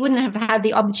 20s, he wouldn't have had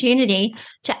the opportunity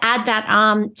to add that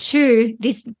arm to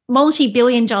this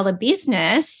multi-billion-dollar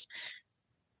business.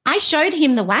 I showed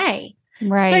him the way.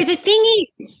 Right. So the thing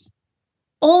is,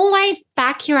 always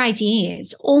back your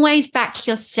ideas, always back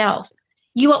yourself.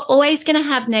 You are always going to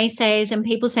have naysayers and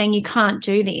people saying you can't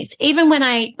do this. Even when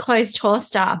I closed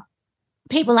Torstar,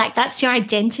 people like, that's your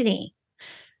identity.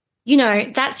 You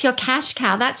know, that's your cash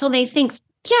cow. That's all these things.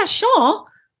 Yeah, sure.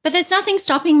 But there's nothing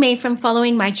stopping me from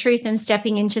following my truth and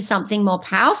stepping into something more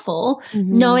powerful,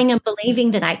 knowing and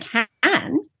believing that I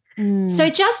can. So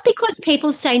just because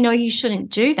people say, no, you shouldn't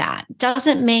do that,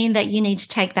 doesn't mean that you need to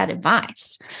take that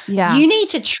advice. Yeah. You need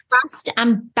to trust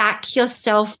and back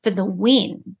yourself for the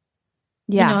win.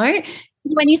 Yeah. You know,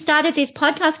 when you started this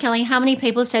podcast, Kelly, how many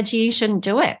people said to you, you shouldn't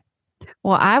do it?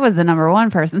 Well, I was the number one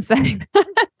person saying that.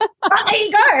 Oh, there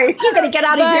you go. You're going to get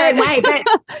out of your own way.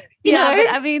 But, you know.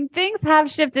 But I mean, things have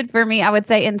shifted for me, I would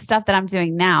say, in stuff that I'm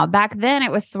doing now. Back then,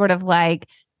 it was sort of like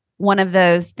one of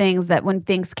those things that when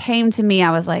things came to me, I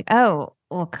was like, oh,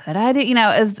 well, could I do? You know,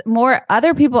 it was more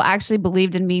other people actually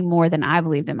believed in me more than I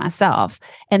believed in myself.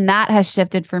 And that has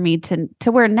shifted for me to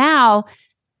where now,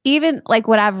 even like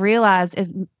what I've realized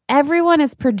is everyone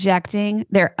is projecting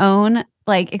their own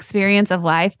like experience of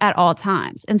life at all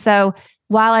times. And so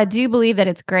while I do believe that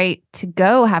it's great to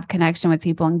go have connection with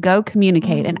people and go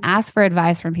communicate and ask for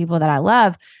advice from people that I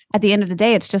love, at the end of the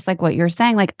day, it's just like what you're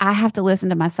saying. Like I have to listen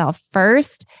to myself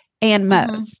first and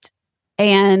most.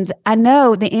 And I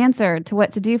know the answer to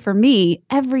what to do for me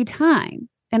every time.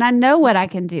 And I know what I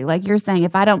can do. Like you're saying,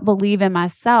 if I don't believe in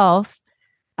myself,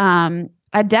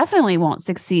 I definitely won't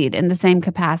succeed in the same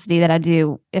capacity that I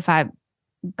do if I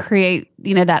create,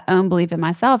 you know, that own belief in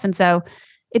myself. And so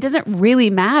it doesn't really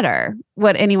matter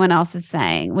what anyone else is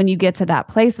saying when you get to that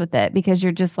place with it, because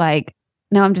you're just like,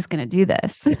 no, I'm just going to do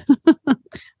this.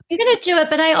 You're going to do it.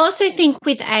 But I also think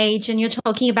with age, and you're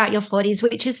talking about your 40s,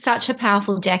 which is such a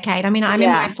powerful decade. I mean, I'm in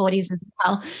my 40s as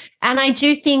well. And I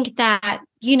do think that,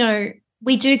 you know,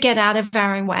 we do get out of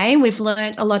our own way. We've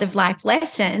learned a lot of life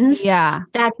lessons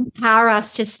that empower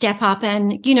us to step up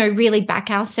and, you know, really back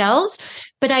ourselves.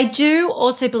 But I do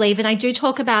also believe, and I do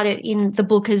talk about it in the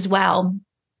book as well,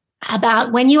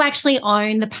 about when you actually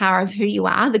own the power of who you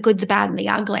are, the good, the bad, and the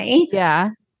ugly.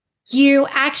 Yeah. You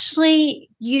actually,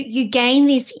 you gain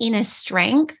this inner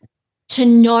strength to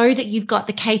know that you've got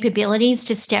the capabilities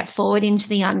to step forward into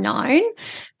the unknown,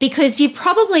 because you've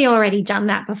probably already done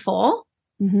that before,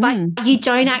 but you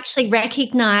don't actually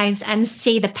recognize and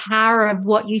see the power of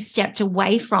what you stepped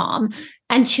away from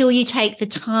until you take the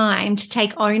time to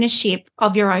take ownership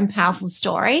of your own powerful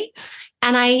story.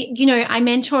 And I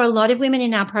mentor a lot of women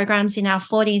in our programs in our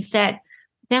 40s that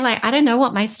they're like, I don't know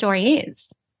what my story is.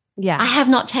 Yeah. I have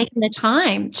not taken the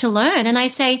time to learn. And I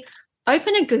say,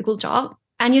 open a Google Doc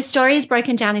and your story is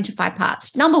broken down into 5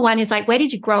 parts. Number 1 is like, where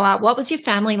did you grow up? What was your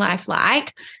family life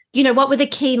like? You know, what were the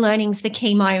key learnings, the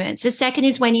key moments? The second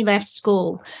is when you left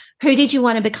school. Who did you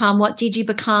want to become? What did you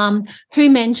become? Who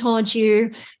mentored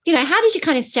you? You know, how did you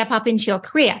kind of step up into your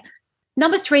career?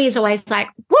 Number 3 is always like,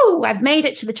 whoa, I've made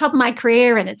it to the top of my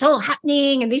career and it's all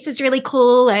happening and this is really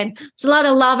cool and there's a lot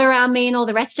of love around me and all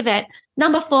the rest of it.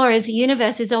 Number 4 is the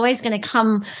universe is always going to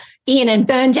come in and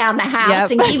burn down the house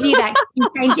and give you that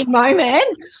changing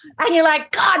moment. And you're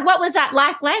like, God, what was that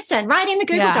life lesson? Right in the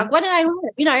Google Doc. What did I learn?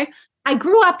 You know, I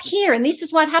grew up here and this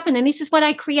is what happened and this is what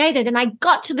I created and I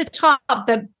got to the top,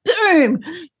 but boom,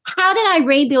 how did I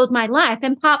rebuild my life?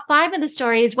 And part 5 of the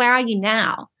story is, where are you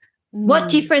now? What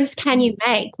difference can you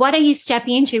make? What are you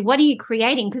stepping into? What are you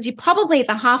creating? Because you're probably at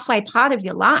the halfway part of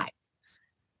your life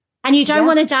and you don't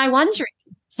want to die wondering.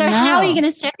 So how are you going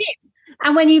to step in?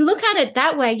 And when you look at it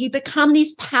that way, you become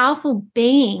this powerful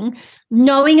being,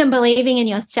 knowing and believing in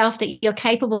yourself that you're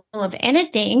capable of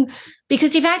anything,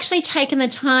 because you've actually taken the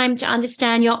time to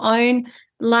understand your own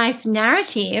life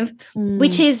narrative,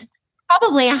 which is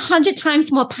probably 100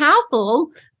 times more powerful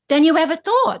than you ever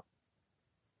thought.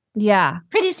 Yeah.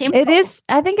 Pretty simple. It is.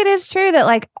 I think it is true that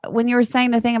like when you were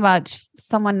saying the thing about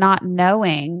someone not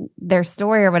knowing their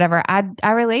story or whatever,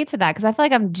 I relate to that because I feel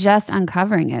like I'm just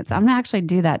uncovering it. So I'm going to actually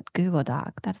do that Google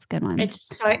Doc. That's a good one. It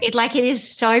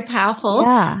is so powerful.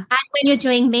 Yeah. And when you're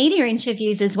doing media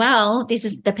interviews as well, this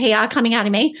is the PR coming out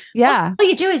of me. Yeah. All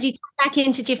you do is you tap back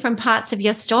into different parts of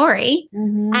your story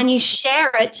and you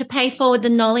share it to pay forward the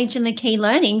knowledge and the key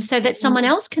learning so that someone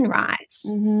else can rise.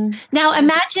 Now,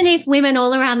 imagine if women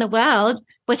all around the world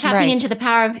were tapping into the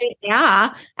power of who they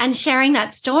are and sharing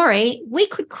that story, we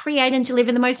could create and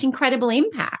deliver the most incredible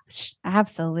impact.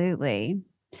 Absolutely.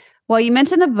 Well, you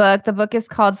mentioned the book. The book is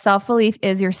called Self-Belief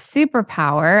is Your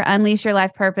Superpower. Unleash your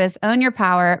life purpose, own your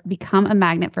power, become a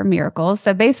magnet for miracles.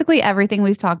 So basically everything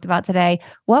we've talked about today.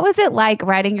 What was it like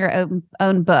writing your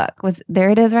own book? There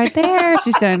it is right there.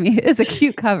 She's showing me. It's a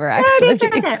cute cover, actually. It is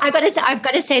right there. I've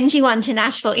got to send you one to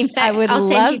Nashville. In fact, I would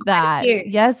love that.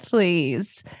 Yes,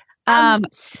 please.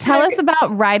 Tell us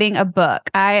about writing a book.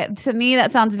 To me,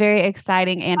 that sounds very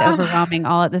exciting and overwhelming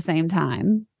all at the same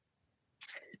time.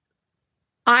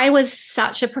 I was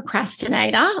such a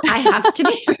procrastinator. I have to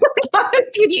be really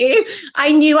honest with you.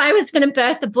 I knew I was going to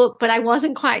birth the book, but I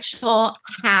wasn't quite sure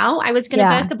how I was going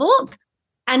to birth the book.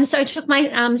 And so I took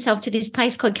myself to this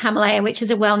place called Kamalaya, which is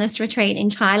a wellness retreat in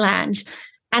Thailand.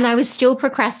 And I was still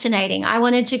procrastinating. I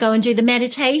wanted to go and do the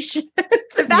meditation,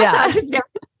 the massages.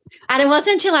 And it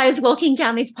wasn't until I was walking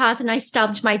down this path and I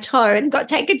stubbed my toe and got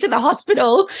taken to the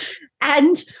hospital.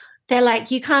 And they're like,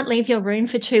 you can't leave your room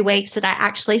for 2 weeks that I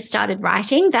actually started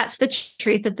writing. That's the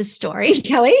truth of the story,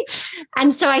 Kelly.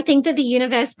 And so I think that the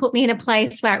universe put me in a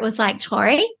place where it was like,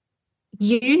 Tory,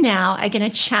 you now are going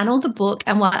to channel the book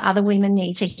and what other women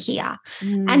need to hear.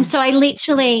 And so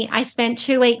I spent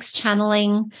 2 weeks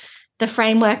channeling the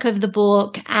framework of the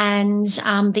book and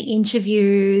the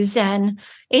interviews, and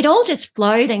it all just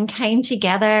flowed and came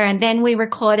together. And then we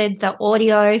recorded the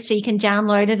audio so you can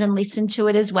download it and listen to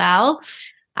it as well.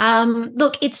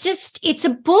 Look, it's a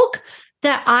book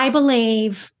that I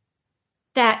believe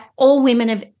that all women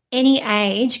of any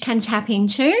age can tap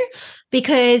into,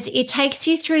 because it takes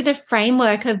you through the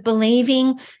framework of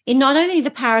believing in not only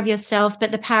the power of yourself,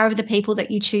 but the power of the people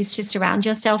that you choose to surround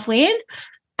yourself with.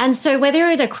 And so whether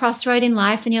you're at a crossroad in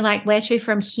life and you're like, where to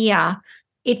from here,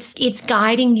 it's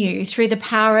guiding you through the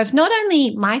power of not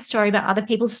only my story, but other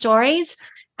people's stories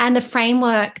and the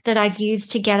framework that I've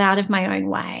used to get out of my own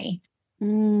way.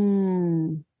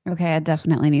 Okay, I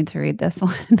definitely need to read this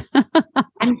one.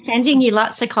 I'm sending you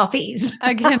lots of copies.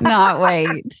 I cannot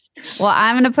wait. Well,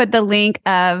 I'm going to put the link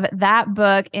of that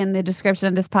book in the description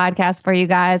of this podcast for you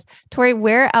guys. Tory,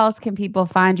 where else can people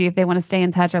find you if they want to stay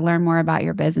in touch or learn more about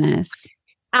your business?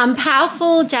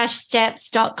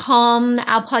 Powerful-steps.com.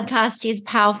 Our podcast is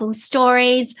Powerful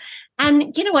Stories.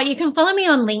 And you know what? You can follow me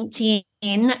on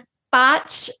LinkedIn,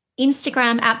 but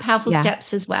Instagram at Powerful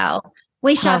Steps as well.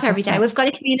 We show up every day. We've got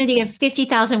a community of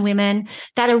 50,000 women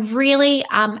that are really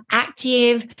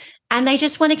active, and they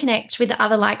just want to connect with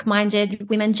other like-minded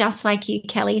women just like you,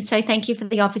 Kelly. So thank you for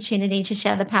the opportunity to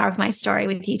share the power of my story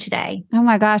with you today. Oh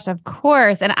my gosh, of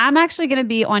course. And I'm actually going to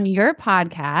be on your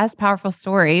podcast, Powerful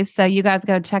Stories. So you guys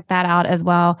go check that out as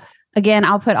well. Again,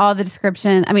 I'll put all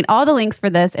the links for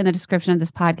this in the description of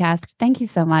this podcast. Thank you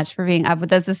so much for being up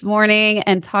with us this morning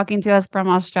and talking to us from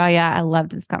Australia. I loved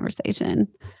this conversation.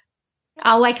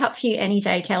 I'll wake up for you any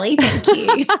day, Kelly. Thank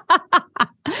you.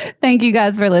 Thank you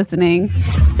guys for listening.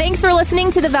 Thanks for listening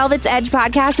to the Velvet's Edge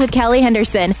podcast with Kelly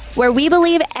Henderson, where we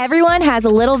believe everyone has a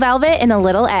little velvet and a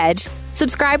little edge.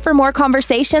 Subscribe for more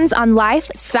conversations on life,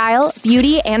 style,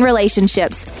 beauty, and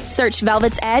relationships. Search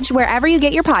Velvet's Edge wherever you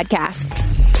get your podcasts.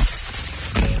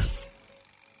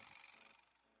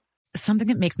 Something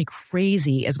that makes me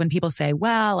crazy is when people say,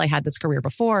 well, I had this career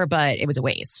before, but it was a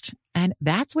waste. And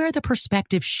that's where the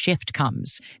perspective shift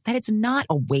comes, that it's not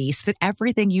a waste, that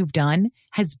everything you've done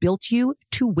has built you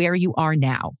to where you are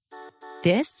now.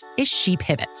 This is She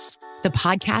Pivots, the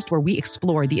podcast where we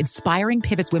explore the inspiring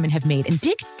pivots women have made and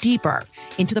dig deeper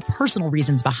into the personal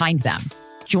reasons behind them.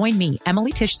 Join me,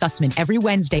 Emily Tish Sussman, every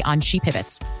Wednesday on She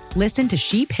Pivots. Listen to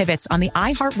She Pivots on the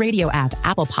iHeartRadio app,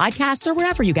 Apple Podcasts, or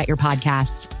wherever you get your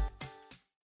podcasts.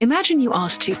 Imagine you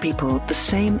ask two people the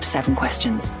same 7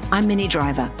 questions. I'm Minnie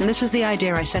Driver, and this was the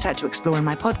idea I set out to explore in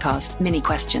my podcast, Mini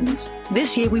Questions.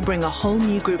 This year, we bring a whole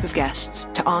new group of guests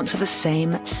to answer the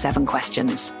same 7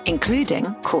 questions,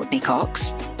 including Courtney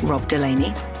Cox, Rob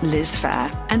Delaney, Liz Fair,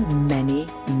 and many,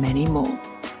 many more.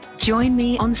 Join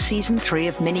me on Season 3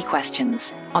 of Mini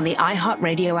Questions on the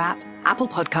iHeartRadio app, Apple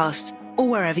Podcasts, or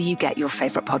wherever you get your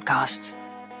favorite podcasts.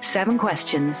 7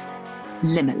 questions,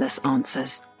 limitless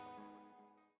answers.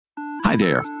 Hi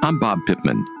there, I'm Bob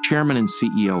Pittman, Chairman and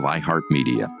CEO of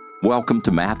iHeartMedia. Welcome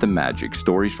to Math and Magic,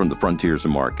 Stories from the Frontiers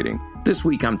of Marketing. This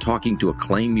week, I'm talking to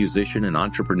acclaimed musician and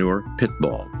entrepreneur,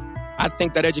 Pitbull. I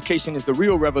think that education is the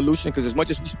real revolution because as much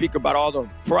as we speak about all the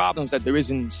problems that there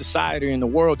is in society and the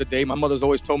world today, my mother's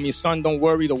always told me, son, don't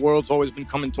worry, the world's always been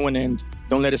coming to an end.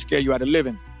 Don't let it scare you out of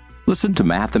living. Listen to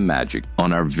Math and Magic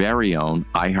on our very own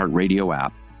iHeartRadio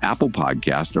app, Apple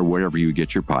Podcast, or wherever you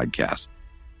get your podcasts.